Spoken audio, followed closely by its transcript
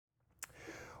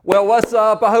Well, what's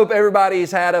up? I hope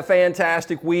everybody's had a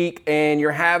fantastic week and you're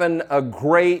having a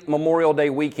great Memorial Day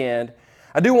weekend.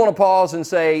 I do want to pause and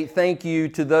say thank you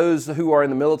to those who are in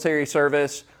the military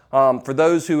service, for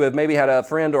those who have maybe had a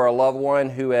friend or a loved one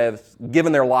who have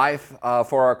given their life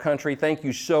for our country. Thank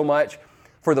you so much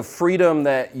for the freedom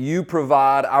that you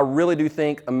provide. I really do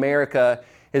think America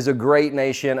is a great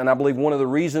nation, and I believe one of the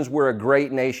reasons we're a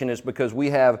great nation is because we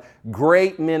have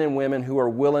great men and women who are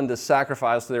willing to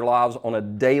sacrifice their lives on a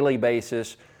daily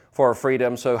basis for our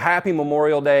freedom. So happy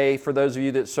Memorial Day for those of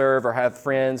you that serve or have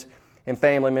friends and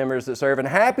family members that serve, and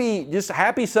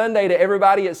happy Sunday to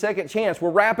everybody at Second Chance.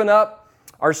 We're wrapping up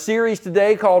our series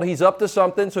today called He's Up to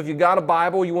Something. So if you've got a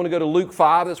Bible, you want to go to Luke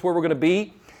 5, that's where we're going to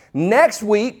be. Next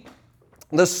week,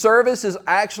 the service is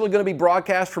actually going to be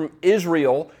broadcast from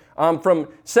Israel, from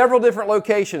several different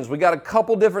locations. We got a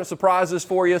couple different surprises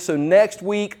for you. So next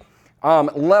week,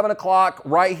 11 o'clock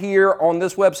right here on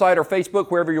this website or Facebook,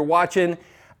 wherever you're watching.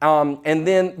 And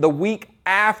then the week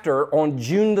after, on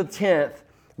June the 10th,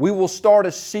 we will start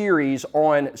a series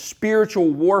on spiritual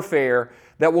warfare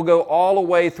that will go all the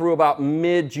way through about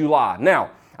mid-July. Now,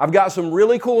 I've got some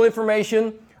really cool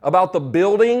information about the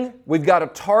building. We've got a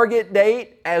target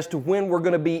date as to when we're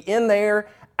going to be in there,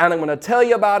 and I'm going to tell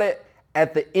you about it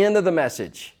at the end of the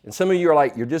message. And some of you are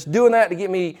like, you're just doing that to get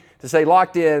me to say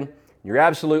locked in. You're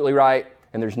absolutely right,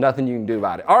 and there's nothing you can do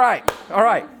about it. All right.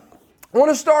 I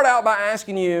want to start out by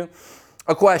asking you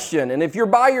a question. And if you're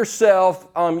by yourself,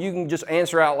 you can just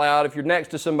answer out loud. If you're next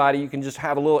to somebody, you can just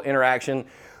have a little interaction.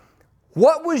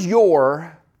 What was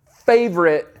your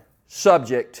favorite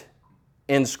subject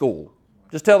in school?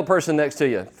 Just tell the person next to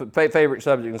you, favorite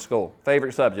subject in school.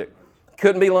 Favorite subject.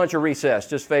 Couldn't be lunch or recess,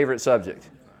 just favorite subject.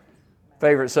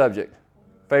 Favorite subject.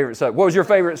 What was your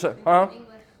favorite subject?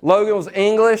 English. Logan was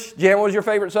English. Jan, what was your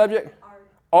favorite subject?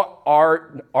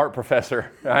 Art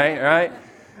professor, right?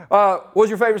 What was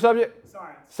your favorite subject?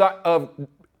 Science.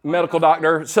 Medical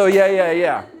doctor. So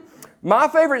yeah. My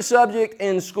favorite subject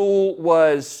in school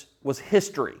was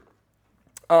history.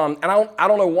 And I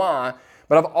don't know why,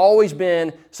 but I've always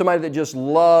been somebody that just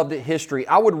loved history.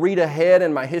 I would read ahead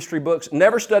in my history books,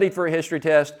 never studied for a history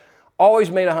test, always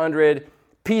made 100,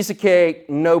 piece of cake,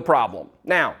 no problem.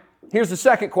 Now, here's the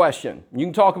second question. You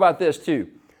can talk about this too.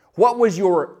 What was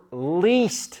your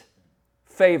least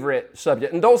favorite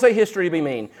subject? And don't say history to be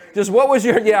mean. Just what was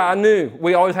your, I knew,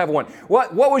 we always have one.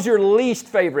 What was your least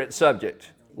favorite subject?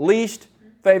 Least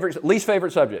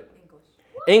favorite subject?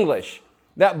 English.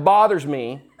 That bothers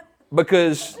me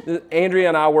because Andrea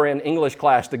and I were in English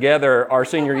class together our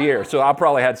senior year, so I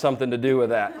probably had something to do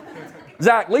with that.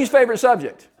 Zach, least favorite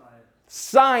subject?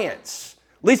 Science.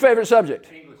 Least favorite subject?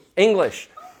 English.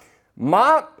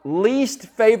 My least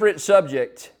favorite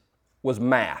subject was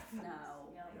math.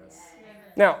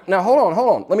 Now hold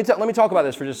on. Let me talk about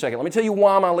this for just a second. Let me tell you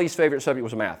why my least favorite subject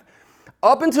was math.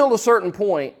 Up until a certain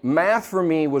point, math for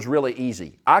me was really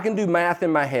easy. I can do math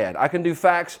in my head. I can do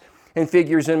facts and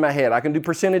figures in my head. I can do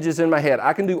percentages in my head.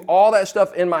 I can do all that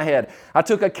stuff in my head. I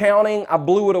took accounting, I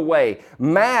blew it away.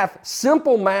 Math,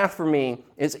 simple math for me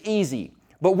is easy.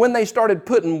 But when they started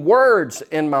putting words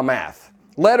in my math,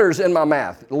 letters in my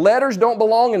math, letters don't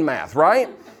belong in math, right?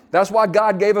 That's why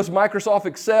God gave us Microsoft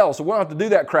Excel, so we don't have to do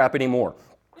that crap anymore.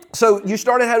 So you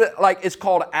started having, it's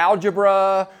called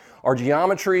algebra or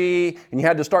geometry, and you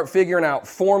had to start figuring out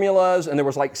formulas, and there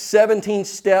was 17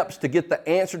 steps to get the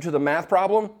answer to the math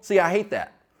problem. See, I hate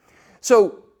that.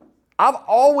 So I've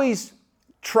always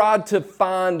tried to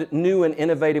find new and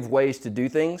innovative ways to do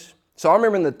things. So I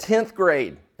remember in the 10th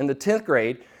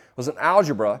grade was an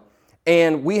algebra,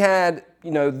 and we had,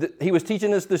 he was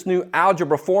teaching us this new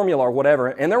algebra formula or whatever,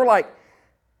 and there were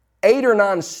 8 or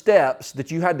 9 steps that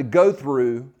you had to go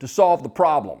through to solve the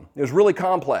problem. It was really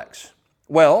complex.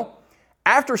 Well,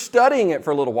 after studying it for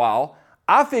a little while,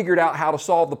 I figured out how to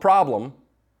solve the problem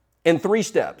in 3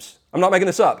 steps. I'm not making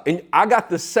this up. And I got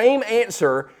the same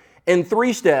answer in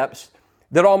 3 steps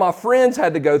that all my friends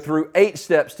had to go through 8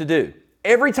 steps to do.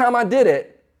 Every time I did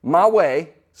it my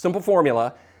way, simple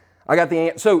formula, I got the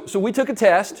answer. So we took a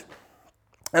test,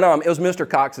 and it was Mr.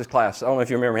 Cox's class. I don't know if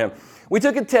you remember him. We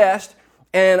took a test,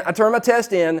 and I turned my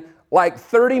test in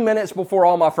 30 minutes before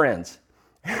all my friends.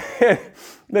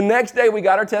 The next day we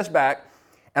got our test back,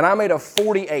 and I made a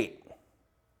 48.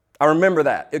 I remember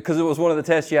that because it was one of the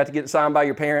tests you had to get signed by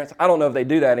your parents. I don't know if they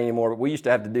do that anymore, but we used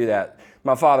to have to do that.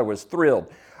 My father was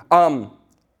thrilled. But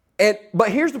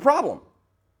here's the problem.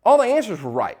 All the answers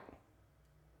were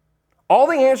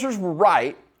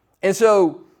right. And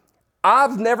so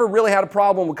I've never really had a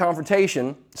problem with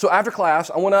confrontation. So after class,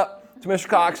 I went up to Mr.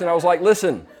 Cox and I was like,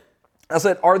 listen, I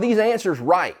said, are these answers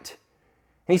right?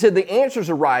 And he said, the answers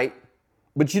are right,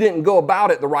 but you didn't go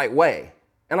about it the right way.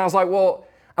 And I was like, well,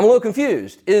 I'm a little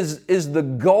confused. Is the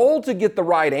goal to get the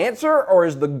right answer, or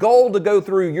is the goal to go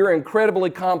through your incredibly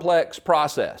complex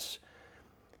process?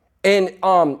 And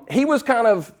he was kind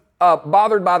of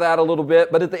bothered by that a little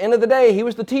bit, but at the end of the day, he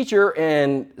was the teacher,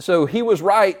 and so he was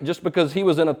right just because he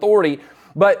was in authority.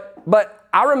 But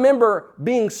I remember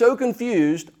being so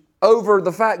confused over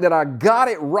the fact that I got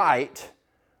it right,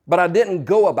 but I didn't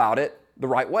go about it the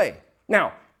right way.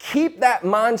 Now, keep that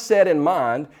mindset in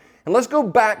mind, and let's go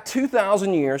back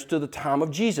 2,000 years to the time of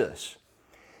Jesus.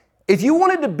 If you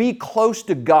wanted to be close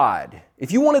to God,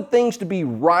 if you wanted things to be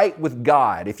right with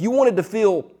God, if you wanted to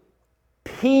feel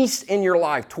peace in your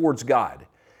life towards God,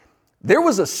 there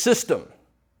was a system.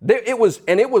 It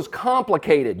was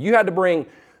complicated. You had to bring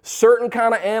certain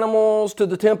kind of animals to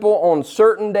the temple on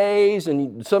certain days,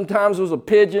 and sometimes it was a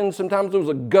pigeon, sometimes it was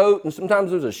a goat, and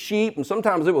sometimes it was a sheep, and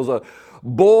sometimes it was a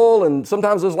bull, and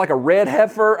sometimes it was like a red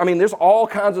heifer. I mean, there's all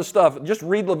kinds of stuff. Just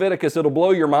read Leviticus, it'll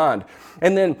blow your mind.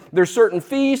 And then there's certain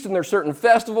feasts, and there's certain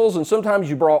festivals, and sometimes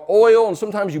you brought oil, and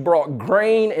sometimes you brought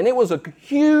grain, and it was a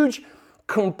huge,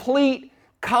 complete,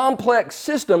 complex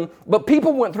system, but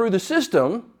people went through the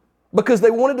system because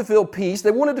they wanted to feel peace. They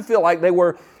wanted to feel like they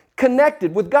were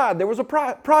connected with God. There was a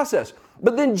process.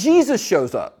 But then Jesus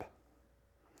shows up.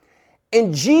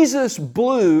 And Jesus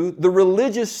blew the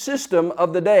religious system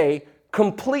of the day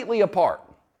completely apart.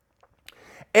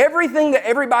 Everything that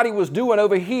everybody was doing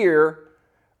over here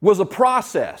was a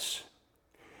process.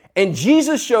 And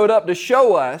Jesus showed up to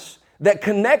show us that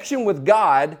connection with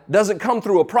God doesn't come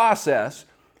through a process,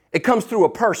 it comes through a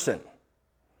person.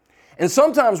 And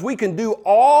sometimes we can do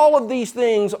all of these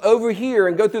things over here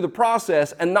and go through the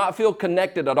process and not feel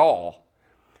connected at all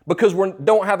because we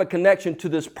don't have a connection to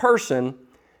this person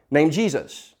named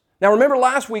Jesus. Now remember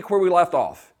last week where we left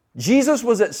off. Jesus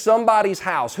was at somebody's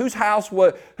house. Whose house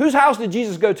did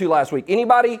Jesus go to last week?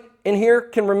 Anybody in here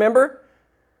can remember?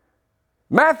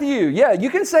 Matthew. Yeah, you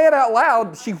can say it out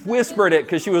loud. She whispered it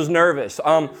because she was nervous.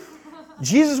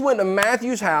 Jesus went to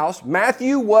Matthew's house.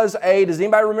 Matthew was does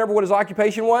anybody remember what his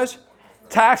occupation was?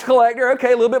 Tax collector.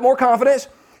 Okay, a little bit more confidence.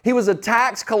 He was a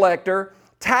tax collector.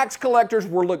 Tax collectors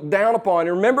were looked down upon.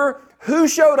 And remember who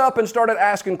showed up and started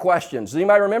asking questions? Does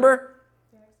anybody remember?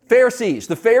 Pharisees.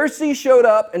 The Pharisees showed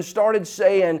up and started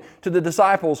saying to the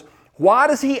disciples, why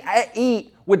does he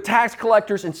eat with tax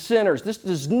collectors and sinners? This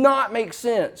does not make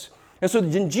sense. And so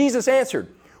Jesus answered,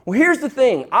 well, here's the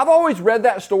thing. I've always read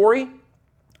that story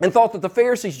and thought that the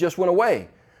Pharisees just went away.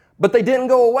 But they didn't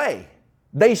go away.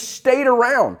 They stayed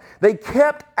around. They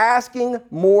kept asking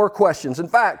more questions. In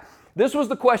fact, this was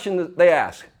the question that they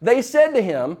asked. They said to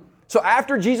him, so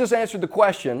after Jesus answered the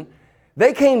question,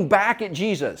 they came back at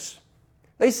Jesus.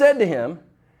 They said to him,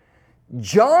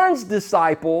 John's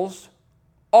disciples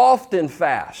often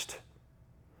fast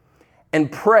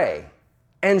and pray,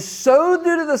 and so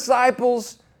do the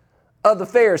disciples of the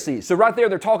Pharisees. So right there,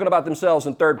 they're talking about themselves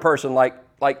in third person like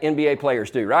NBA players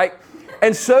do, right?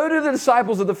 And so do the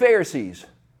disciples of the Pharisees.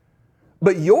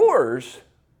 But yours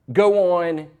go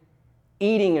on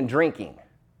eating and drinking.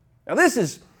 Now this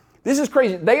is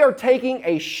crazy. They are taking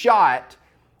a shot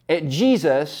at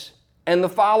Jesus and the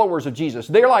followers of Jesus.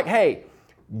 They're like, hey,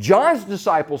 John's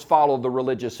disciples followed the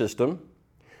religious system.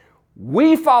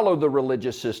 We follow the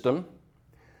religious system,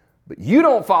 but you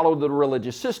don't follow the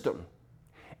religious system.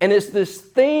 And it's this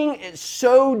thing, it's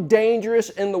so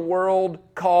dangerous in the world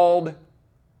called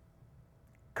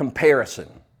comparison.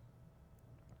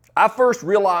 I first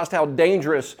realized how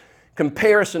dangerous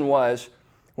comparison was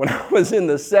when I was in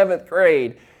the 7th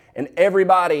grade and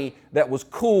everybody that was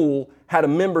cool had a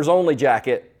members only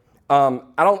jacket.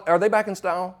 Are they back in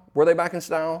style? Were they back in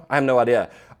style? I have no idea.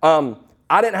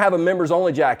 I didn't have a members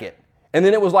only jacket. And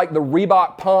then it was like the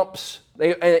Reebok pumps.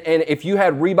 And if you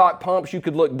had Reebok pumps, you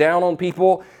could look down on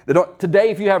people. Today,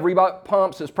 if you have Reebok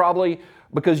pumps, it's probably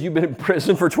because you've been in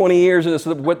prison for 20 years and it's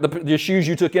the shoes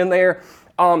you took in there.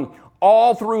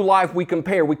 All through life, we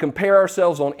compare. We compare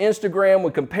ourselves on Instagram.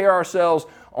 We compare ourselves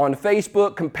on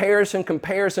Facebook.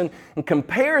 Comparison. And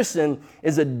comparison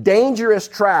is a dangerous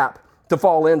trap to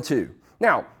fall into.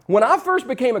 Now, when I first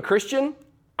became a Christian,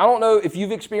 I don't know if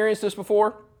you've experienced this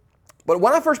before, but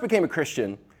when I first became a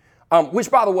Christian,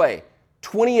 which by the way,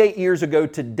 28 years ago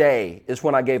today is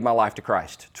when I gave my life to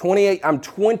Christ. I'm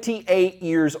 28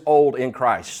 years old in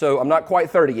Christ, so I'm not quite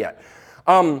 30 yet.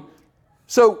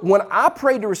 So when I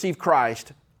prayed to receive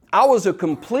Christ, I was a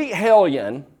complete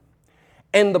hellion,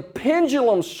 and the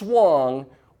pendulum swung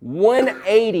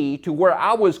 180 to where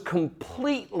I was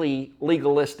completely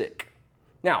legalistic.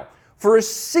 Now, for a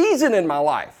season in my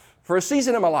life,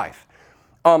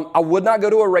 I would not go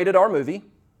to a rated R movie.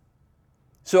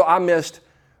 So I missed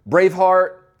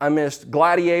Braveheart, I missed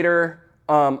Gladiator,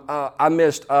 I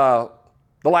missed The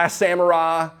Last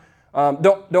Samurai.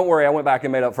 Don't worry, I went back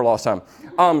and made up for lost time.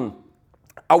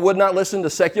 I would not listen to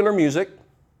secular music.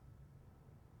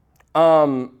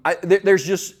 There's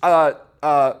just,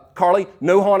 Carly,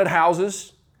 no haunted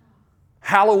houses.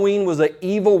 Halloween was an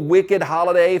evil, wicked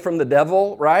holiday from the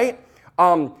devil, right?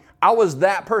 I was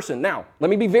that person. Now, let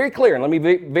me be very clear, and let me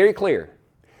be very clear.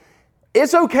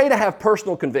 It's okay to have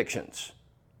personal convictions.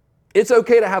 It's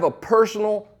okay to have a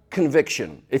personal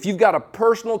conviction. If you've got a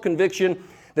personal conviction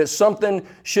that something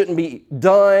shouldn't be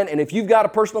done, and if you've got a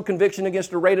personal conviction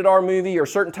against a rated R movie or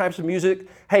certain types of music,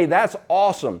 hey, that's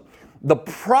awesome. The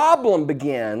problem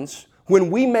begins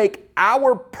when we make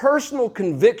our personal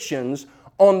convictions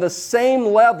on the same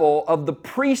level of the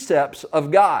precepts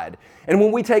of God. And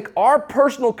when we take our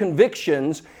personal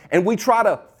convictions and we try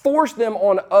to force them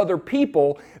on other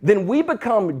people, then we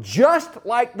become just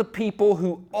like the people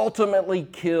who ultimately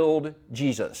killed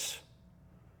Jesus.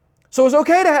 So it's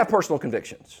okay to have personal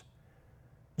convictions.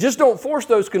 Just don't force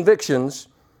those convictions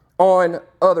on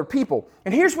other people.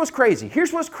 And here's what's crazy.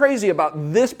 Here's what's crazy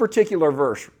about this particular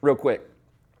verse, real quick.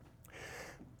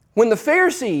 When the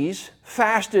Pharisees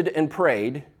fasted and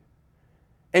prayed,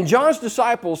 and John's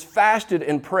disciples fasted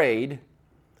and prayed,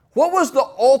 what was the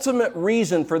ultimate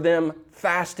reason for them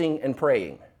fasting and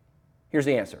praying? Here's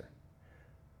the answer.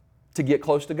 To get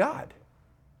close to God.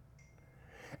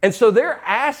 And so they're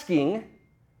asking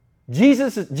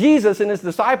Jesus and his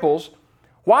disciples,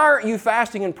 why aren't you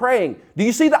fasting and praying? Do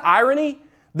you see the irony?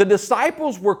 The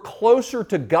disciples were closer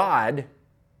to God,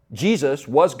 Jesus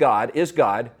was God, is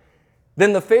God,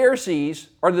 than the Pharisees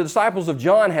or the disciples of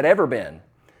John had ever been.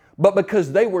 But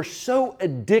because they were so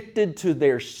addicted to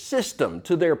their system,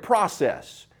 to their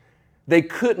process, they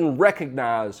couldn't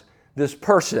recognize this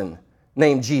person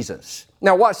named Jesus.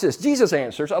 Now watch this. Jesus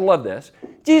answers, I love this.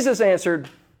 Jesus answered,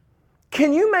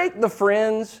 can you make the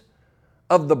friends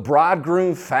of the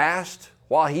bridegroom fast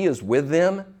while he is with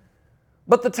them?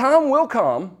 But the time will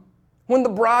come when the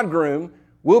bridegroom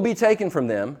will be taken from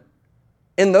them.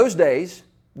 In those days,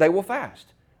 they will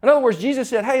fast. In other words, Jesus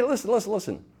said, hey,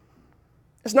 listen.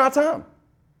 It's not time.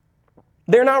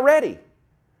 They're not ready.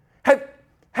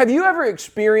 Have you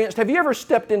ever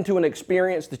stepped into an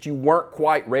experience that you weren't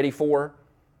quite ready for?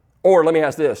 Or let me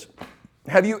ask this,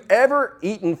 have you ever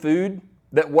eaten food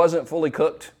that wasn't fully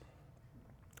cooked?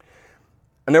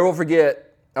 I never will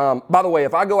forget, by the way,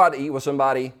 if I go out to eat with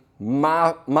somebody,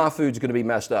 my food's going to be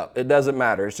messed up. It doesn't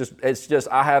matter. It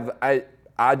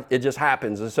just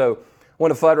happens. And so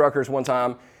went to Fuddruckers one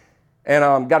time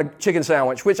and got a chicken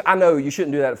sandwich, which I know you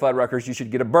shouldn't do that at Fuddruckers. You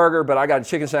should get a burger, but I got a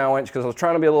chicken sandwich because I was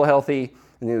trying to be a little healthy,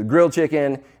 and grilled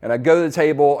chicken, and I go to the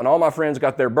table, and all my friends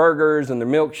got their burgers and their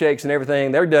milkshakes and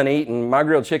everything. They're done eating. My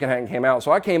grilled chicken hadn't came out.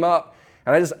 So I came up,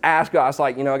 and I just asked, I was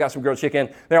like, I got some grilled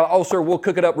chicken. They're like, oh, sir, we'll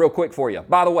cook it up real quick for you.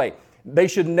 By the way, they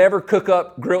should never cook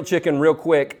up grilled chicken real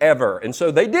quick, ever. And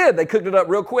so they did. They cooked it up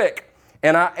real quick,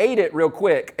 and I ate it real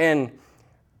quick. And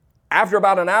after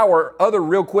about an hour, other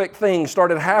real quick things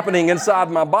started happening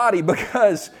inside my body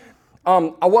because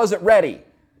I wasn't ready.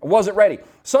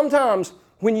 Sometimes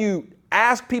when you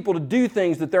ask people to do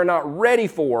things that they're not ready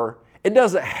for, it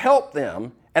doesn't help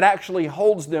them. It actually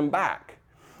holds them back.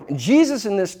 And Jesus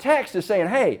in this text is saying,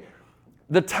 hey,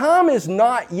 the time is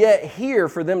not yet here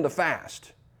for them to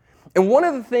fast. And one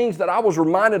of the things that I was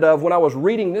reminded of when I was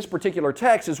reading this particular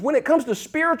text is when it comes to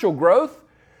spiritual growth,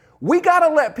 we got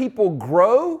to let people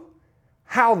grow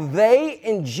how they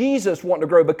and Jesus want to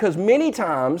grow. Because many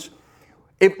times,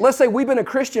 let's say we've been a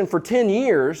Christian for 10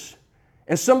 years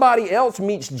and somebody else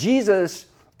meets Jesus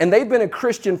and they've been a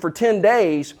Christian for 10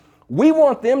 days, we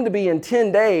want them to be in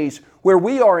 10 days where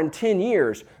we are in 10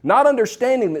 years, not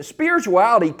understanding that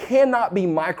spirituality cannot be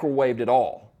microwaved at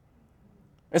all.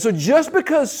 And so just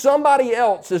because somebody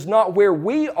else is not where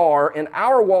we are in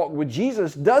our walk with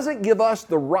Jesus doesn't give us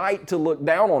the right to look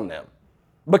down on them,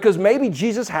 because maybe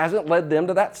Jesus hasn't led them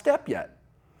to that step yet.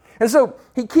 And so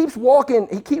he keeps walking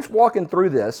through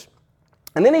this,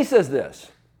 and then he says this,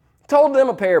 told them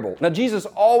a parable. Now Jesus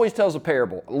always tells a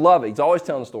parable. I love it. He's always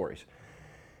telling stories.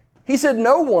 He said,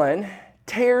 no one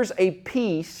tears a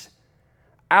piece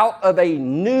out of a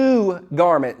new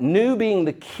garment, new being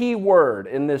the key word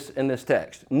in this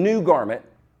text, new garment,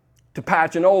 to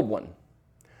patch an old one.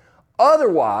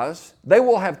 Otherwise, they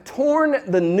will have torn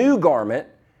the new garment,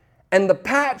 and the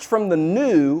patch from the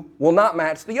new will not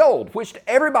match the old, which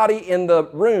everybody in the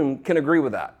room can agree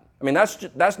with that. I mean,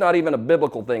 that's not even a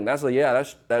biblical thing. That's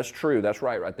true. That's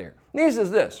right there. And he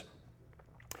says this,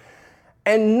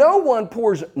 and no one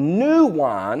pours new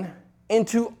wine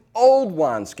into old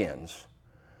wineskins.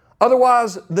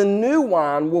 Otherwise, the new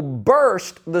wine will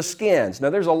burst the skins.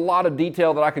 Now, there's a lot of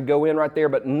detail that I could go in right there,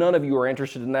 but none of you are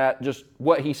interested in that. Just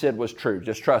what he said was true.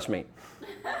 Just trust me.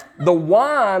 The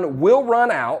wine will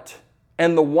run out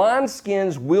and the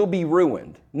wineskins will be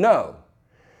ruined. No.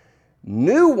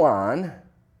 New wine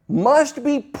must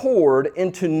be poured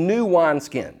into new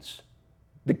wineskins.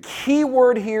 The key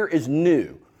word here is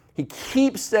new. He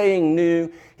keeps saying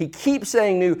new. He keeps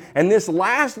saying new. And this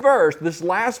last verse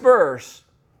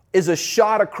is a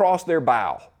shot across their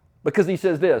bow, because he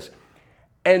says this,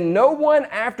 and no one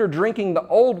after drinking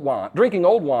old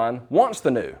wine wants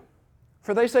the new,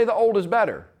 for they say the old is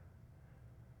better.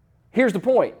 Here's the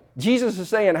point. Jesus is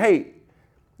saying, hey,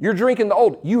 you're drinking the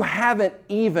old. You haven't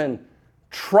even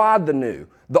tried the new.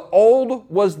 The old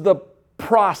was the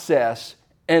process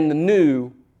and the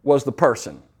new was the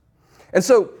person. And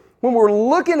so when we're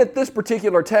looking at this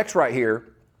particular text right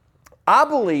here, I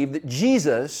believe that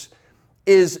Jesus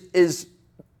is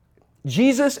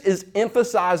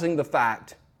emphasizing the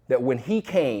fact that when he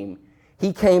came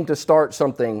to start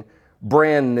something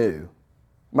brand new.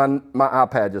 My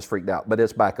iPad just freaked out, but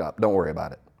it's back up. Don't worry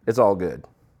about it. It's all good.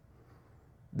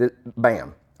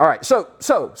 Bam. All right.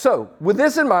 So with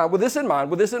this in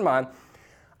mind,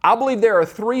 I believe there are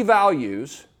three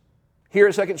values here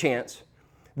at Second Chance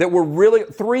that were really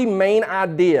three main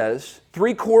ideas,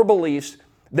 three core beliefs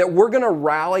that we're going to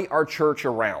rally our church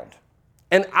around.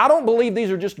 And I don't believe these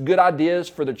are just good ideas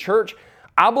for the church.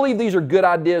 I believe these are good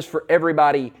ideas for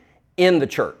everybody in the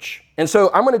church. And so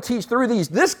I'm going to teach through these.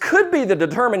 This could be the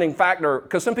determining factor,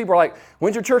 because some people are like,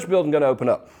 when's your church building going to open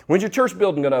up? When's your church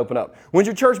building going to open up? When's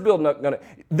your church building going to...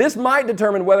 This might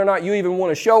determine whether or not you even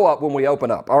want to show up when we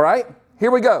open up, all right?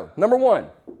 Here we go. Number one,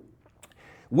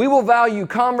 we will value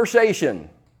conversation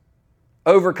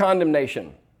over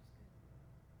condemnation.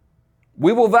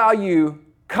 We will value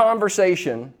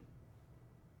conversation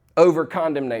over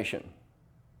condemnation.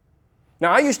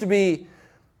 Now, I used to be,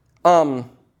 all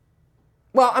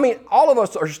of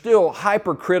us are still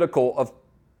hypercritical of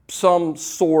some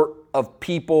sort of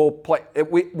people.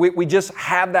 We just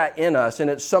have that in us, and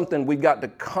it's something we've got to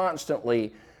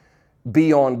constantly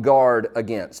be on guard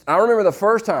against. I remember the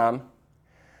first time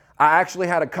I actually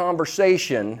had a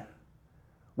conversation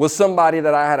with somebody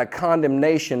that I had a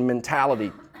condemnation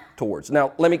mentality towards.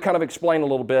 Now, let me kind of explain a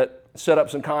little bit, set up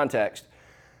some context.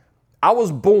 I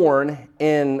was born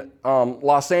in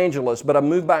Los Angeles, but I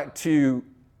moved back to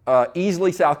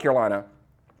Easley, South Carolina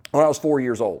when I was 4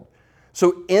 years old.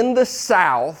 So in the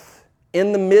South,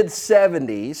 in the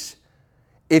mid-70s,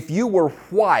 if you were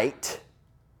white,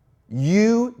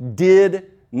 you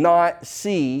did not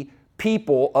see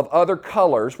people of other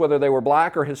colors, whether they were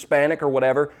black or Hispanic or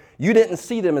whatever, you didn't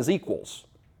see them as equals.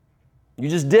 You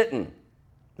just didn't.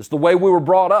 It's the way we were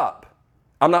brought up.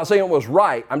 I'm not saying it was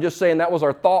right. I'm just saying that was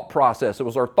our thought process. It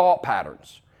was our thought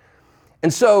patterns.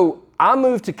 And so I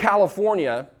moved to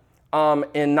California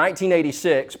in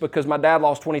 1986 because my dad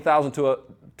lost $20,000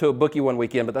 to a bookie one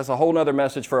weekend, but that's a whole nother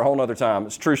message for a whole nother time.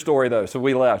 It's a true story though, so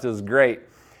we left. It was great.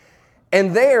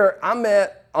 And there I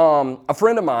met a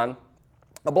friend of mine,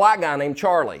 a black guy named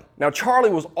Charlie. Now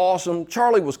Charlie was awesome.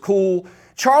 Charlie was cool.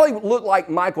 Charlie looked like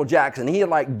Michael Jackson. He had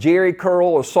like Jerry curl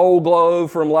or Soul Glow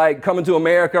from like Coming to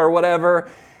America or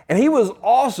whatever. And he was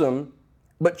awesome,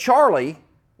 but Charlie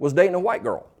was dating a white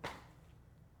girl.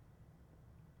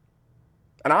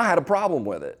 And I had a problem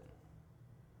with it.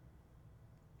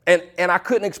 And I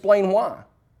couldn't explain why.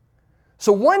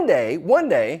 So one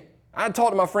day, I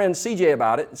talked to my friend CJ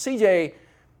about it. CJ,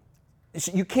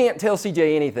 you can't tell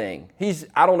CJ anything.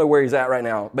 I don't know where he's at right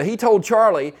now, but he told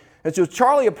Charlie. And so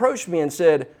Charlie approached me and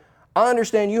said, I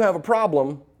understand you have a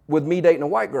problem with me dating a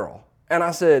white girl. And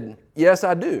I said, yes,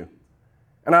 I do.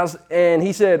 And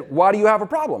he said, why do you have a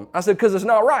problem? I said, because it's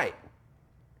not right.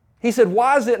 He said,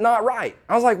 why is it not right?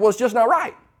 I was like, well, it's just not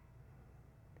right.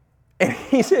 And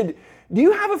he said, do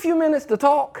you have a few minutes to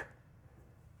talk?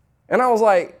 And I was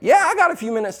like, yeah, I got a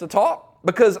few minutes to talk,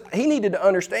 because he needed to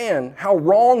understand how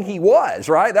wrong he was,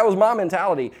 right? That was my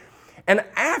mentality. And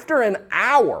after an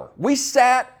hour, we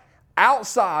sat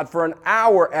outside for an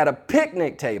hour at a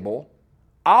picnic table.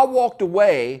 I walked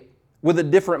away with a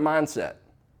different mindset.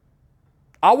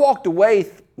 I walked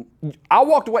away,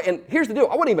 and here's the deal,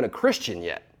 I wasn't even a Christian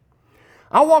yet.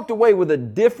 I walked away with a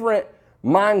different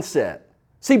mindset.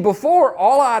 See, before,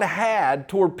 all I'd had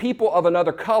toward people of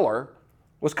another color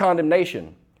was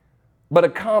condemnation. But a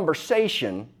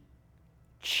conversation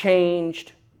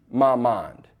changed my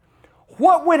mind.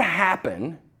 What would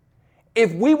happen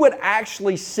if we would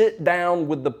actually sit down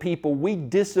with the people we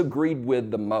disagreed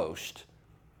with the most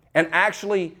and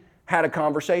actually had a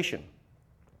conversation?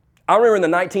 I remember in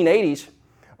the 1980s,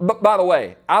 But by the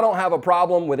way, I don't have a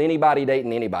problem with anybody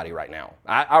dating anybody right now.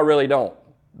 I really don't.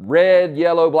 Red,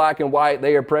 yellow, black, and white,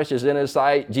 they are precious in His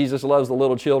sight. Jesus loves the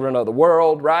little children of the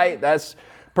world, right? That's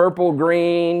purple,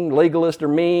 green, legalist or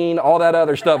mean, all that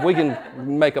other stuff. We can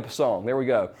make up a song. There we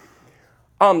go.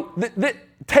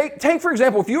 Take, for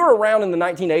example, if you were around in the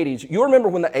 1980s, you remember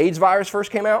when the AIDS virus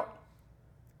first came out?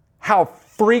 How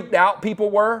freaked out people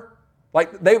were?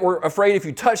 Like they were afraid if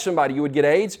you touched somebody, you would get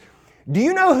AIDS. Do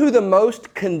you know who the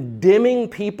most condemning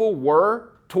people were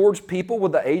towards people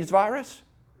with the AIDS virus?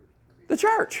 The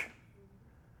church.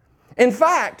 In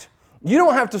fact, you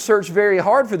don't have to search very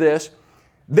hard for this.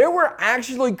 There were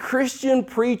actually Christian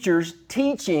preachers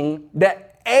teaching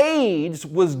that AIDS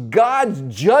was God's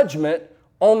judgment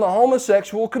on the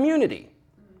homosexual community.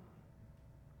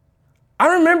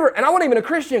 I remember, and I wasn't even a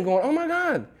Christian, going, oh my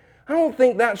God, I don't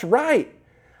think that's right.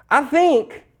 I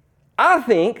think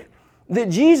that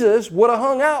Jesus would have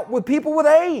hung out with people with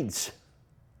AIDS.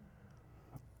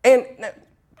 And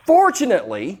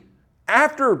fortunately,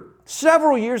 after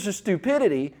several years of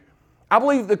stupidity, I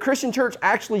believe the Christian church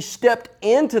actually stepped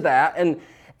into that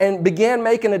and began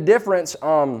making a difference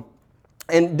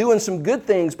and doing some good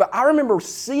things. But I remember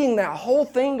seeing that whole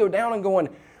thing go down and going,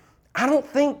 I don't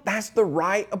think that's the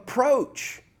right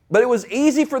approach. But it was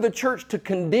easy for the church to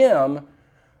condemn.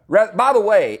 By the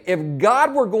way, if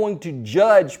God were going to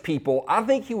judge people, I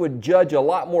think He would judge a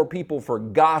lot more people for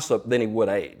gossip than He would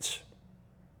AIDS.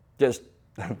 Just,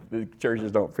 the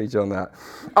churches don't preach on that.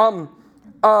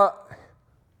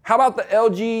 How about the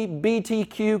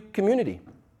LGBTQ community?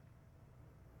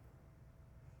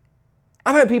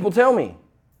 I've had people tell me,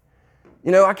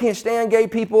 I can't stand gay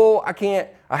people. I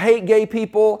hate gay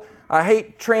people. I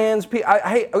hate trans people.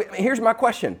 Here's my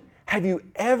question. Have you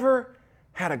ever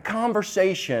had a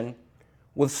conversation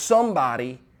with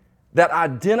somebody that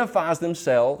identifies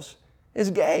themselves as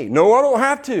gay? No, I don't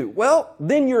have to. Well,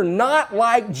 then you're not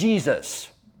like Jesus.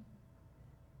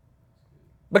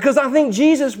 Because I think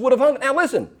Jesus would have hung. Now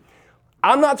listen,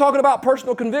 I'm not talking about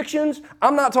personal convictions.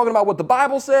 I'm not talking about what the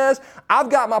Bible says. I've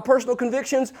got my personal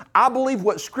convictions. I believe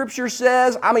what Scripture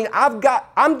says.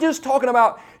 I'm just talking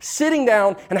about sitting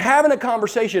down and having a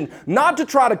conversation, not to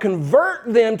try to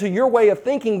convert them to your way of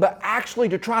thinking, but actually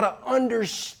to try to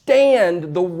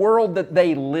understand the world that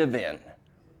they live in.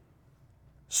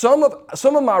 Some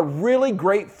of my really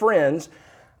great friends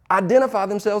identify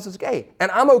themselves as gay,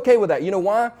 and I'm okay with that. You know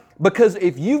why? Because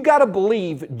if you've got to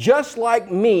believe just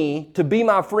like me to be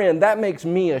my friend, that makes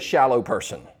me a shallow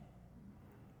person.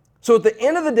 So at the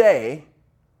end of the day,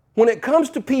 when it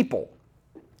comes to people,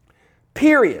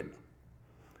 period,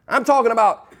 I'm talking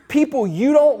about people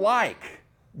you don't like,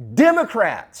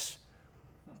 Democrats,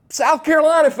 South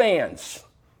Carolina fans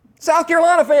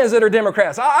that are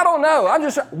Democrats. I don't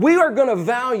know. We are going to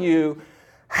value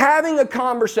having a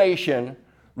conversation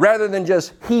rather than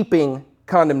just heaping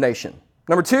condemnation.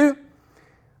 Number 2,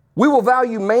 we will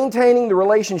value maintaining the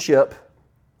relationship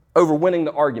over winning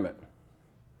the argument.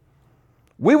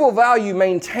 We will value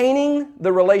maintaining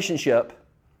the relationship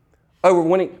over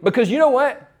winning, because you know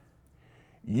what?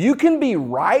 You can be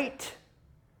right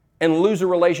and lose a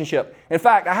relationship. In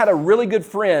fact, I have a really good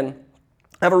friend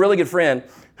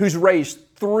who's raised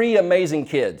 3 amazing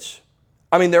kids.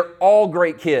 They're all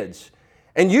great kids.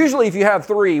 And usually if you have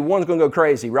 3, one's going to go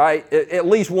crazy, right? At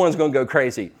least one's going to go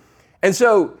crazy. And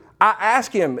so I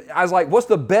asked him, I was like, what's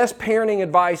the best parenting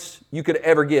advice you could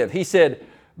ever give? He said,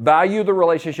 value the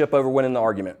relationship over winning the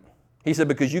argument. He said,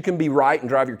 because you can be right and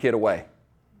drive your kid away.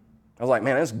 I was like,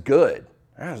 man, that's good.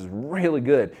 That was really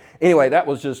good. Anyway, that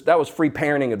was free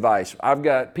parenting advice. I've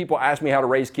got people ask me how to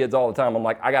raise kids all the time. I'm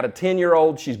like, I got a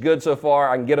 10-year-old. She's good so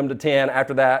far. I can get them to 10.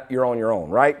 After that, you're on your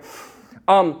own, right?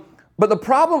 But the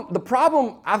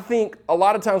problem, I think, a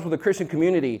lot of times with the Christian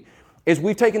community is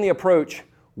we've taken the approach,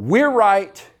 we're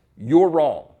right, you're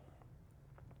wrong.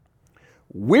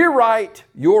 We're right,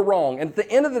 you're wrong. And at the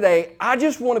end of the day, I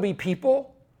just want to be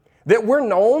people that we're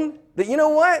known that, you know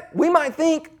what? I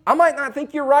might not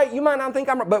think you're right, you might not think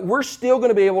I'm right, but we're still going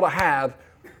to be able to have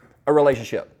a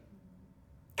relationship.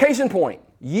 Case in point,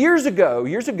 years ago,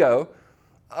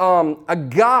 a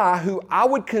guy who I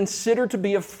would consider to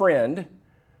be a friend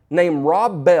named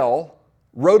Rob Bell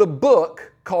wrote a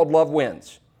book called Love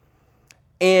Wins.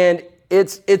 And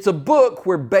it's a book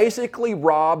where basically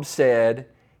Rob said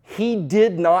he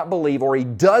did not believe, or he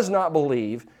does not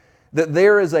believe, that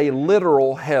there is a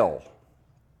literal hell.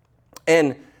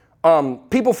 And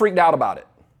people freaked out about it.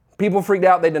 People freaked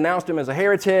out. They denounced him as a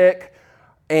heretic.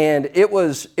 And it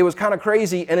was kind of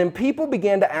crazy. And then people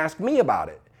began to ask me about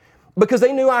it, because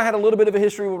they knew I had a little bit of a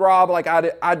history with Rob. Like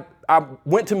I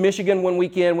went to Michigan one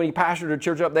weekend when he pastored a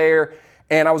church up there.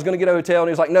 And I was going to get a hotel, and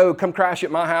he was like, no, come crash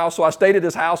at my house. So I stayed at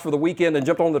his house for the weekend and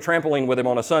jumped on the trampoline with him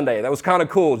on a Sunday. That was kind of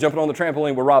cool, jumping on the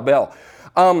trampoline with Rob Bell.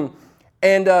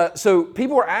 So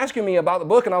people were asking me about the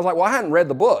book, and I was like, well, I hadn't read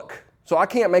the book, so I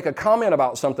can't make a comment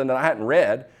about something that I hadn't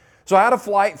read. So I had a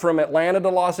flight from Atlanta to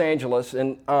Los Angeles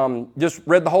and just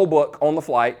read the whole book on the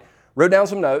flight, wrote down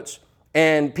some notes,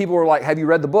 and people were like, have you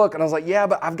read the book? And I was like, yeah,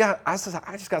 but I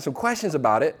just got some questions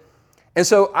about it. And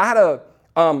so I had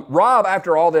Rob,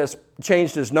 after all this,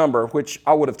 changed his number, which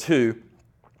I would have too,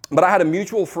 but I had a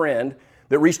mutual friend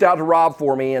that reached out to Rob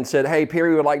for me and said, hey,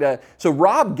 Perry would like to. So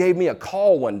Rob gave me a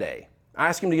call one day. I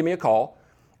asked him to give me a call,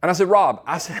 and I said, Rob,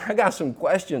 I got some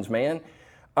questions, man.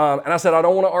 And I said, I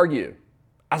don't want to argue.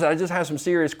 I said, I just have some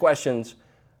serious questions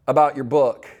about your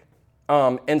book.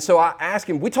 And so I asked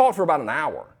him, we talked for about an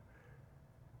hour.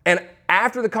 And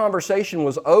after the conversation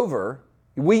was over,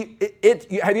 have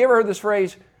you ever heard this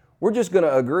phrase? We're just going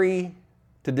to agree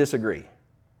to disagree.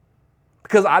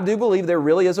 Because I do believe there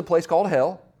really is a place called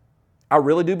hell. I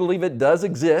really do believe it does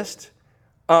exist.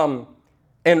 And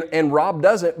Rob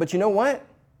doesn't, but you know what?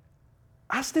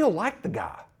 I still like the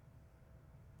guy.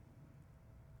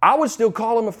 I would still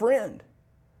call him a friend.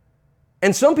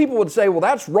 And some people would say, well,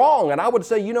 that's wrong. And I would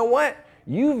say, you know what?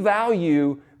 You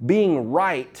value being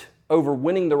right over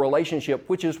winning the relationship,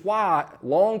 which is why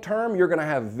long term you're going to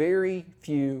have very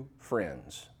few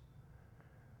friends.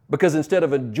 Because instead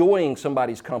of enjoying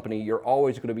somebody's company, you're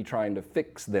always going to be trying to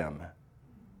fix them.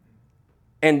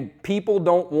 And people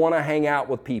don't want to hang out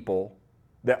with people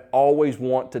that always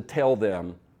want to tell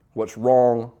them what's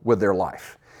wrong with their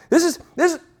life. This is,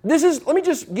 let me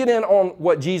just get in on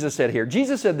what Jesus said here.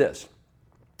 Jesus said this.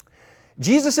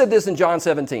 Jesus said this in John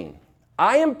 17.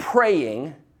 I am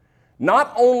praying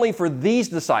not only for these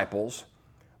disciples,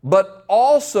 but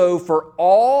also for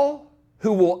all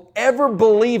who will ever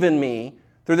believe in me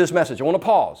through this message. I want to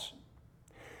pause.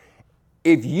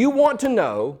 If you want to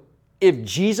know if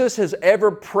Jesus has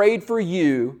ever prayed for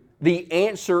you, the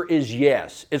answer is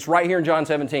yes. It's right here in John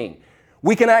 17.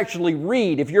 We can actually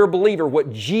read, if you're a believer,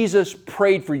 what Jesus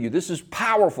prayed for you. This is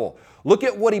powerful. Look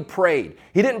at what he prayed.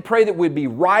 He didn't pray that we'd be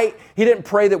right. He didn't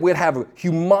pray that we'd have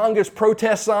humongous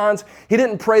protest signs. He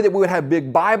didn't pray that we would have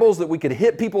big Bibles that we could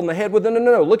hit people in the head with.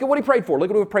 No. Look at what he prayed for.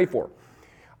 Look at what he prayed for.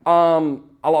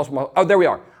 There we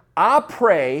are. I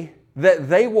pray that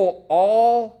they will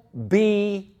all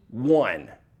be one.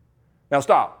 Now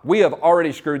stop. We have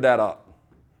already screwed that up.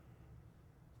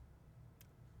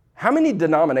 How many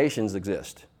denominations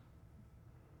exist?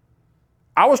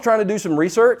 I was trying to do some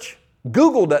research.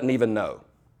 Google doesn't even know.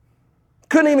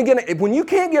 Couldn't even get it. When you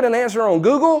can't get an answer on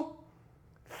Google,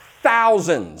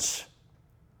 thousands.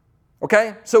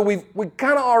 Okay? So we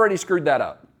kind of already screwed that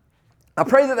up. I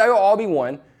pray that they will all be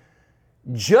one,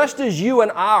 just as you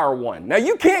and I are one. Now,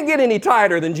 you can't get any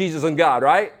tighter than Jesus and God,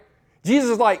 right?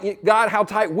 Jesus is like, God, how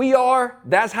tight we are,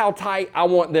 that's how tight I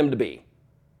want them to be.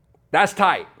 That's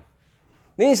tight.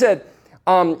 Then he said,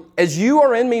 as you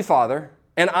are in me, Father,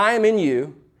 and I am in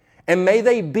you, and may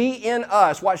they be in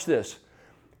us, watch this,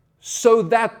 so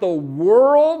that the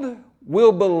world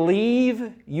will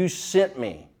believe you sent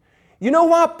me. You know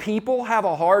why people have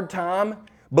a hard time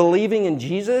believing in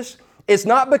Jesus? It's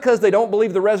not because they don't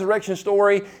believe the resurrection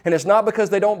story, and it's not because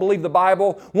they don't believe the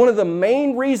Bible. One of the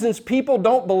main reasons people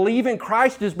don't believe in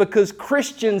Christ is because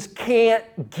Christians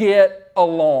can't get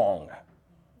along.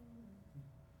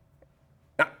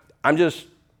 Now, I'm just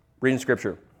reading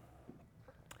scripture.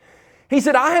 He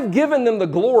said, I have given them the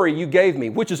glory you gave me,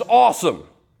 which is awesome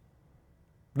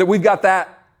that we've got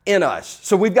that in us.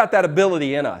 So we've got that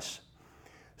ability in us.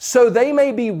 So they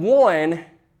may be one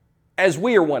as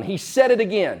we are one. He said it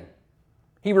again.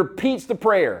 He repeats the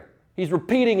prayer. He's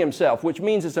repeating himself, which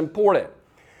means it's important.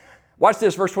 Watch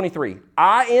this, verse 23.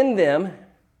 I in them,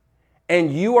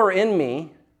 and you are in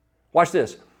me. Watch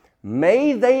this.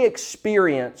 May they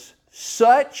experience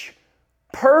such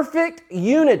perfect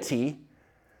unity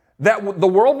that the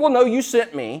world will know you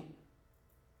sent me.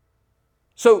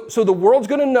 So the world's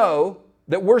going to know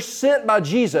that we're sent by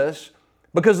Jesus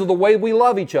because of the way we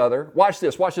love each other. Watch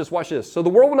this, watch this, watch this. So the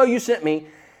world will know you sent me,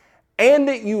 and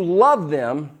that you love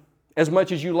them as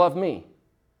much as you love me.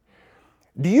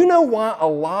 Do you know why a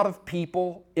lot of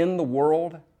people in the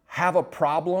world have a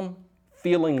problem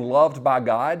feeling loved by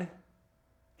God?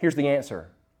 Here's the answer.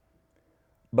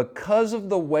 Because of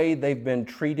the way they've been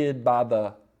treated by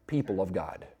the people of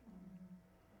God.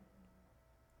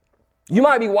 You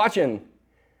might be watching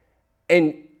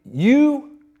and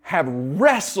you have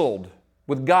wrestled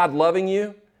with God loving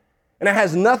you, and it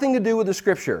has nothing to do with the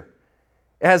scripture.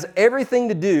 It has everything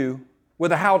to do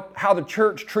with how the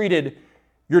church treated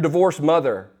your divorced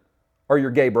mother or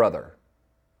your gay brother.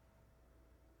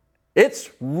 It's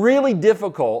really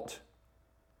difficult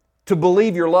to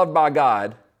believe you're loved by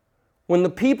God when the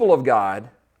people of God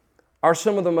are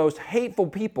some of the most hateful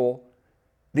people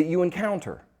that you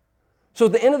encounter. So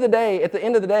at the end of the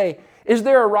day, is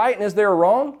there a right and is there a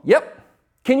wrong? Yep.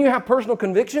 Can you have personal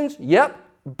convictions? Yep.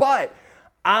 But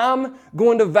we're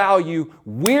going to value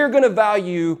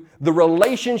the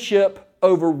relationship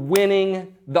over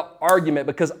winning the argument,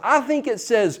 because I think it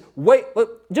says, wait,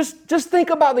 look, just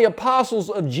think about the apostles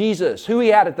of Jesus, who he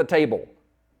had at the table.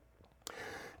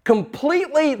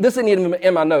 Completely, this isn't even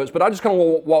in my notes, but I just kind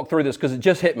of walk through this because it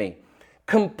just hit me.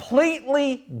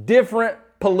 Completely different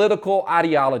political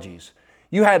ideologies.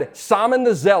 You had Simon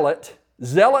the Zealot.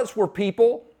 Zealots were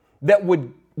people that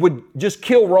would just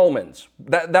kill Romans.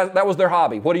 That was their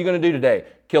hobby. What are you going to do today?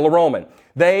 Kill a Roman.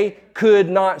 They could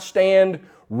not stand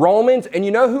Romans. And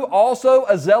you know who also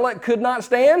a zealot could not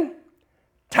stand?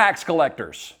 Tax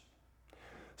collectors.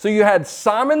 So you had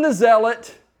Simon the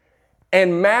Zealot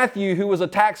and Matthew, who was a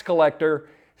tax collector,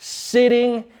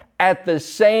 sitting at the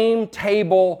same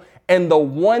table, and the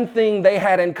one thing they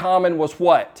had in common was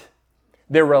what?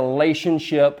 Their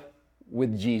relationship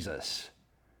with Jesus.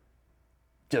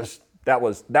 That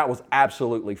was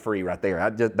absolutely free right there.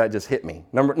 That just hit me.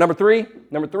 Number three,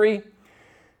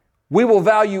 we will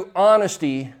value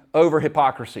honesty over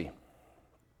hypocrisy.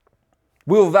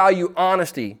 We will value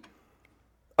honesty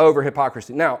over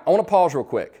hypocrisy. Now, I want to pause real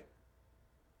quick.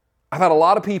 I've had a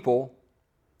lot of people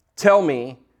tell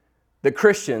me that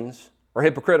Christians are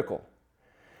hypocritical.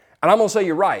 And I'm going to say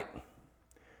you're right.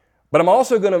 But I'm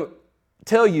also going to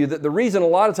tell you that the reason a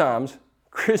lot of times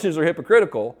Christians are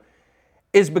hypocritical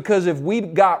is because if we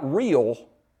got real,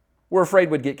 we're afraid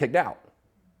we'd get kicked out.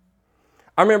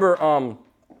 I remember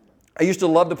I used to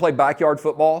love to play backyard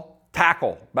football,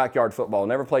 tackle backyard football.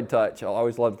 Never played touch. I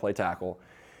always loved to play tackle.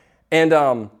 And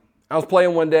I was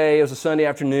playing one day. It was a Sunday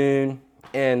afternoon,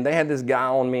 and they had this guy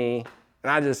on me,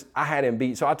 and I had him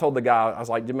beat. So I told the guy, I was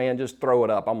like, man, just throw it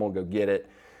up. I'm going to go get it.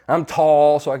 I'm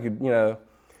tall, so I could,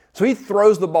 So he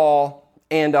throws the ball,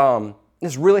 and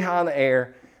it's really high in the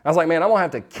air. I was like, man, I'm going to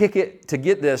have to kick it to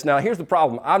get this. Now, here's the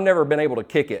problem. I've never been able to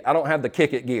kick it. I don't have the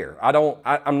kick it gear.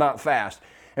 I'm not fast.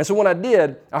 And so when I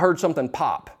did, I heard something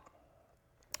pop.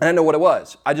 I didn't know what it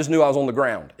was. I just knew I was on the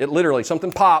ground. It literally,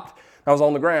 something popped. I was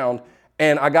on the ground,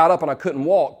 and I got up and I couldn't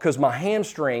walk because my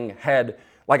hamstring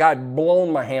I'd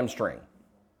blown my hamstring.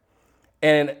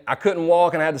 And I couldn't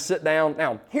walk, and I had to sit down.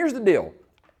 Now, here's the deal.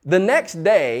 The next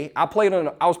day, I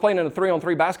was playing in a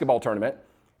 3-on-3 basketball tournament,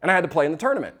 and I had to play in the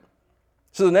tournament.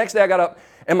 So the next day I got up,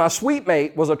 and my suite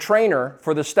mate was a trainer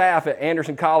for the staff at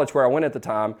Anderson College where I went at the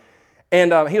time.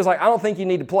 And he was like, I don't think you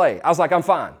need to play. I was like, I'm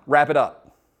fine. Wrap it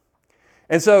up.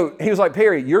 And so he was like,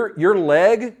 Perry, your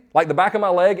leg, like the back of my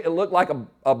leg, it looked like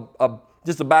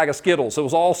just a bag of Skittles. It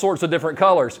was all sorts of different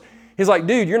colors. He's like,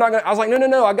 dude, you're not going to. I was like,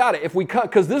 no, I got it. If we cut,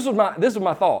 because this was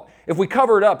my thought. If we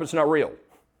cover it up, it's not real.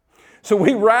 So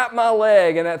we wrapped my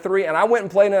leg in that and I went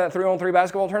and played in that 3-on-3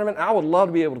 basketball tournament. And I would love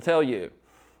to be able to tell you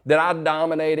that I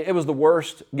dominated. It was the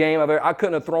worst game I've ever. I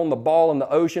couldn't have thrown the ball in the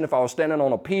ocean if I was standing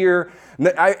on a pier.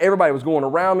 Everybody was going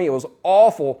around me. It was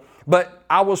awful. But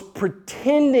I was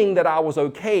pretending that I was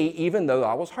okay even though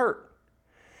I was hurt.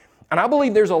 And I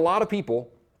believe there's a lot of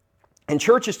people in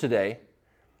churches today,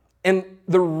 and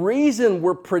the reason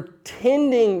we're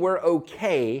pretending we're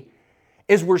okay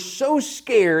is we're so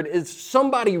scared if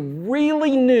somebody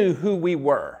really knew who we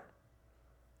were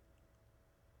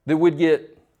that we'd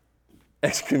get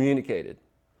excommunicated.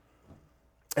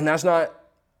 And that's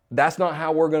not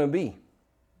how we're going to be.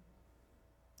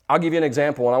 I'll give you an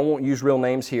example, and I won't use real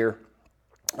names here.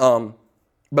 But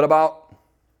about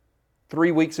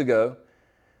 3 weeks ago,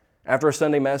 after a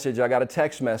Sunday message, I got a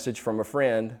text message from a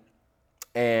friend,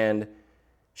 and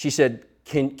she said,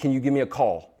 can you give me a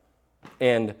call?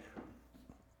 And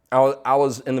I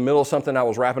was in the middle of something. I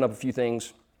was wrapping up a few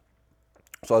things.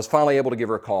 So I was finally able to give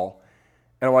her a call.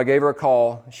 And when I gave her a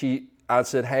call, I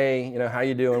said, hey, how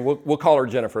you doing? We'll call her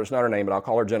Jennifer. It's not her name, but I'll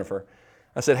call her Jennifer.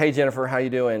 I said, hey, Jennifer, how you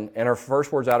doing? And her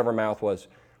first words out of her mouth was,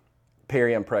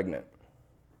 Perry, I'm pregnant.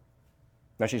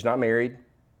 Now, she's not married.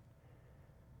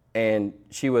 And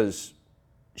she was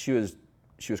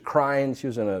crying. She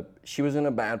was in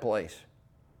a bad place.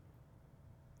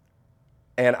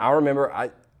 And I remember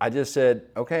I just said,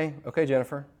 okay,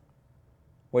 Jennifer,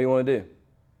 what do you want to do?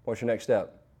 What's your next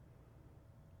step?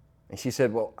 And she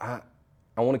said, well, I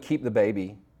want to keep the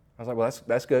baby. I was like, well,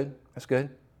 that's good. That's good.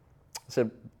 I said,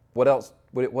 what else?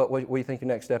 What do you think your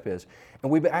next step is?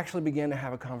 And we actually began to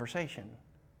have a conversation.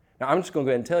 Now, I'm just going to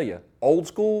go ahead and tell you, old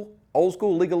school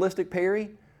legalistic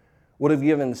Perry would have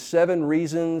given 7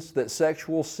 reasons that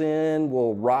sexual sin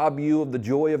will rob you of the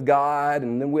joy of God,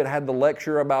 and then we'd had the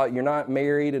lecture about you're not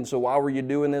married, and so why were you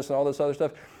doing this and all this other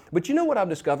stuff. But you know what I've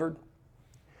discovered?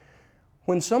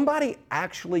 When somebody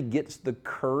actually gets the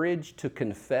courage to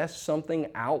confess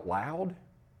something out loud,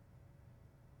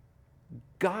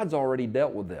 God's already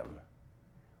dealt with them.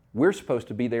 We're supposed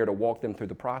to be there to walk them through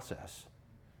the process.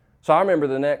 So I remember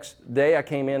the next day I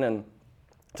came in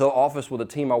to the office with a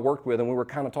team I worked with, and we were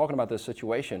kind of talking about this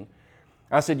situation.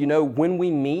 I said, when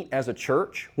we meet as a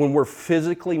church, when we're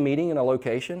physically meeting in a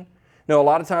location, a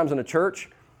lot of times in a church,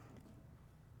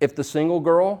 if the single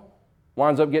girl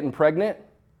winds up getting pregnant,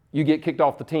 you get kicked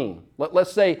off the team.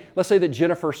 Let's say that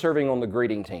Jennifer's serving on the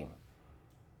greeting team.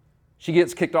 She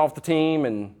gets kicked off the team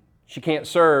and she can't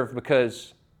serve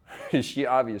because she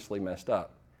obviously messed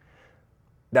up.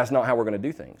 That's not how we're going to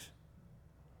do things.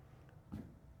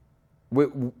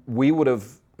 We would have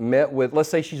met with, let's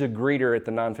say she's a greeter at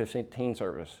the 9:15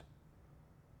 service.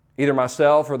 Either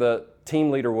myself or the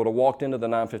team leader would have walked into the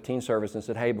 9:15 service and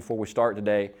said, hey, before we start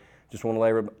today, just want to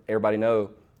let everybody know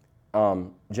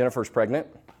Jennifer's pregnant,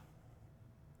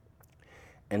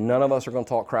 and none of us are going to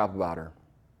talk crap about her.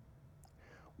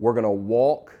 We're going to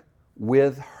walk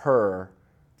with her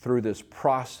through this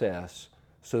process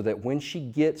so that when she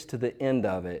gets to the end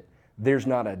of it, there's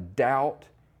not a doubt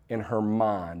in her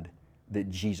mind that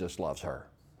Jesus loves her.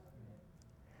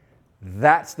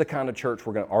 That's the kind of church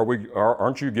we're going to...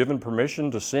 Aren't you given permission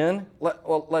to sin?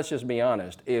 Well, let's just be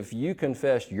honest. If you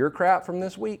confessed your crap from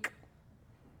this week,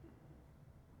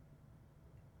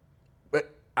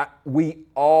 we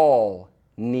all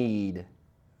need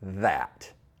that.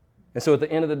 And so at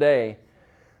the end of the day,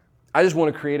 I just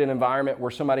want to create an environment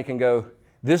where somebody can go,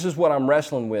 this is what I'm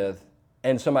wrestling with,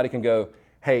 and somebody can go,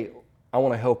 hey, I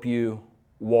want to help you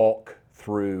walk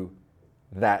through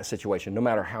that situation, no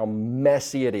matter how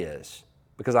messy it is,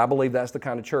 because I believe that's the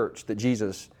kind of church that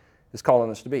Jesus is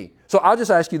calling us to be. So I'll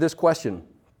just ask you this question.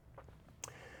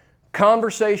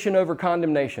 Conversation over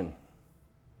condemnation.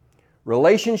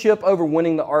 Relationship over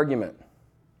winning the argument.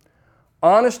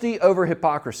 Honesty over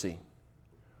hypocrisy.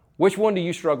 Which one do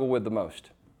you struggle with the most?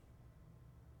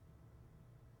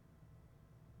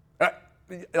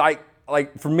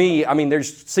 Like for me,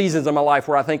 there's seasons in my life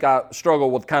where I think I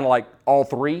struggle with kind of like all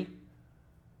 3.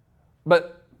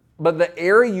 But the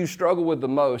area you struggle with the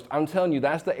most, I'm telling you,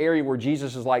 that's the area where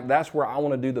Jesus is like, that's where I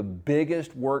want to do the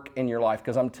biggest work in your life.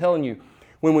 Because I'm telling you,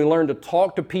 when we learn to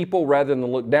talk to people rather than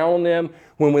look down on them,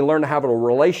 when we learn to have a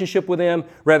relationship with them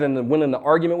rather than winning the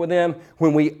argument with them,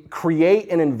 when we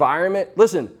create an environment,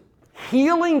 listen,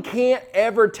 healing can't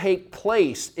ever take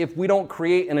place if we don't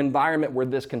create an environment where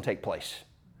this can take place.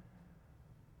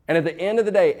 And at the end of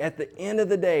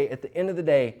the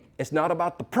day, it's not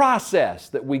about the process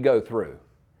that we go through.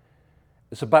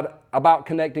 It's about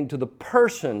connecting to the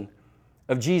person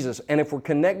of Jesus. And if we're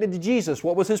connected to Jesus,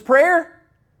 what was his prayer?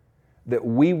 That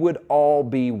we would all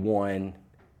be one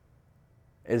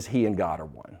as he and God are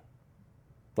one.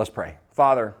 Let's pray.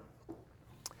 Father,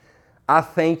 I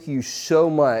thank you so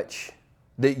much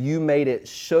that you made it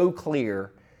so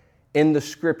clear in the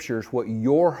Scriptures what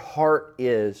your heart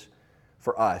is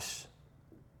for us.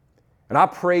 And I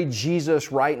pray,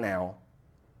 Jesus, right now,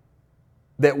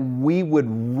 that we would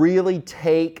really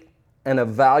take an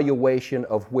evaluation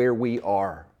of where we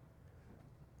are.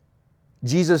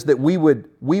 Jesus, that we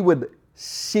would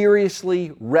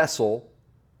seriously wrestle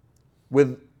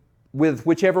with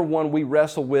whichever one we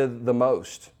wrestle with the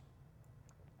most.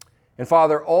 And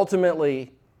Father,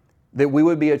 ultimately, that we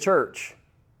would be a church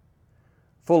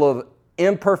full of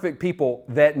imperfect people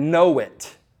that know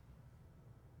it,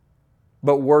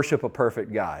 but worship a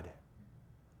perfect God.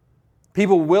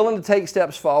 People willing to take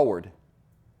steps forward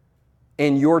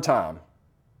in your time.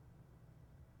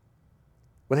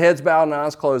 With heads bowed and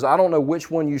eyes closed, I don't know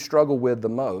which one you struggle with the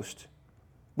most,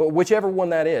 but whichever one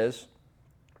that is,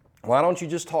 why don't you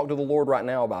just talk to the Lord right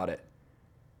now about it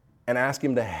and ask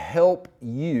him to help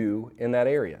you in that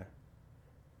area?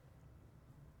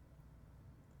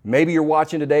 Maybe you're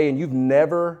watching today and you've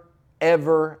never,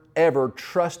 ever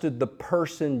trusted the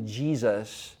person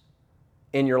Jesus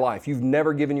in your life. You've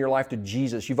never given your life to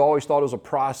Jesus. You've always thought it was a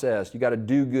process. You got to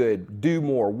do good, do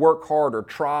more, work harder,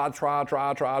 try.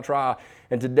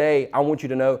 And today, I want you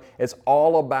to know it's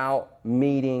all about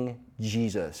meeting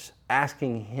Jesus,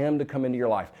 asking him to come into your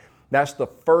life. That's the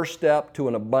first step to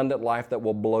an abundant life that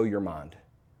will blow your mind.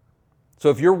 So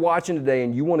if you're watching today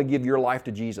and you want to give your life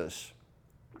to Jesus,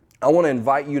 I want to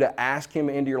invite you to ask him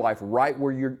into your life right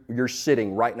where you're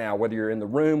sitting right now, whether you're in the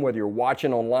room, whether you're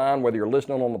watching online, whether you're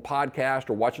listening on the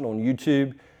podcast or watching on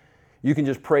YouTube. You can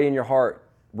just pray in your heart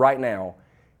right now,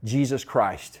 Jesus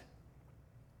Christ,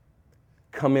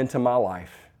 come into my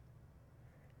life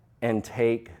and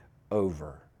take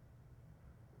over.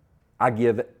 I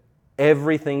give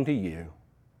everything to you.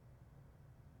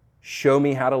 Show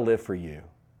me how to live for you.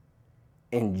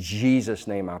 In Jesus'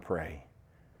 name I pray.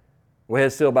 With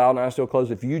heads still bowed and eyes still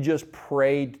closed, if you just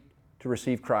prayed to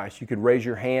receive Christ, you could raise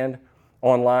your hand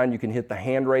online. You can hit the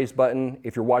hand raise button.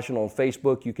 If you're watching on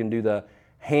Facebook, you can do the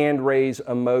hand raise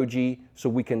emoji so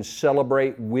we can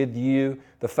celebrate with you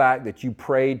the fact that you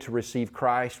prayed to receive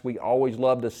Christ. We always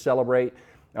love to celebrate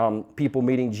people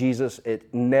meeting Jesus.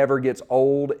 It never gets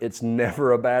old. It's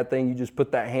never a bad thing. You just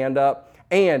put that hand up.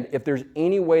 And if there's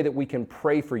any way that we can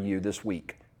pray for you this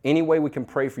week,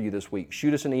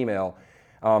 shoot us an email,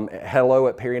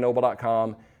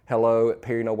 hello@perrynoble.com,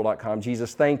 hello@perrynoble.com.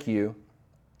 Jesus, thank you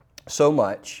so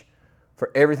much for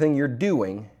everything you're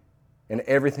doing and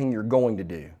everything you're going to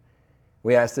do.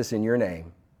 We ask this in your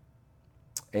name.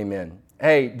 Amen.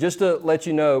 Hey, just to let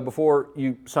you know before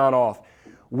you sign off,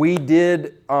 we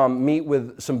did meet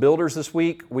with some builders this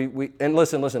week. And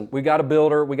listen, we got a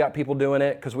builder. We got people doing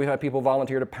it because we had people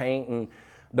volunteer to paint and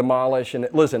demolish. And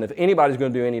listen, if anybody's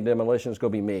going to do any demolition, it's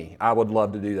going to be me. I would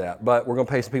love to do that. But we're going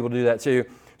to pay some people to do that too.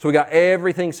 So we got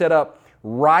everything set up.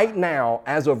 Right now,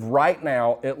 as of right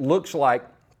now, it looks like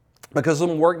because of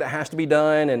some work that has to be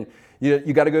done and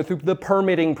you got to go through the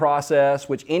permitting process,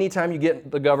 which anytime you get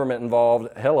the government involved,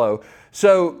 hello.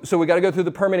 So we got to go through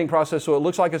the permitting process. So it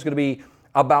looks like it's going to be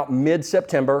about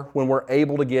mid-September when we're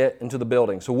able to get into the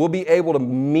building. So we'll be able to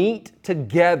meet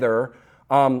together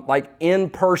like in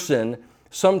person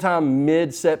sometime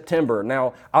mid-September.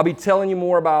 Now, I'll be telling you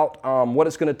more about what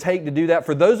it's going to take to do that.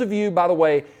 For those of you, by the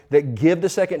way, that give the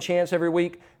Second Chance every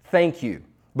week, thank you.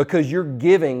 Because you're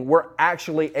giving, we're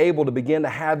actually able to begin to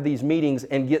have these meetings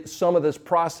and get some of this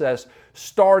process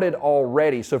started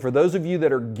already. So for those of you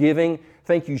that are giving,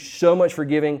 thank you so much for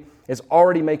giving. It's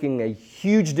already making a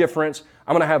huge difference.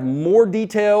 I'm going to have more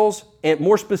details and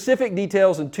more specific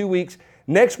details in 2 weeks.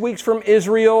 Next week's from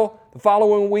Israel. The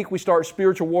following week we start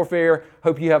spiritual warfare.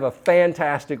 Hope you have a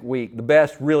fantastic week. The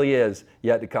best really is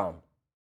yet to come.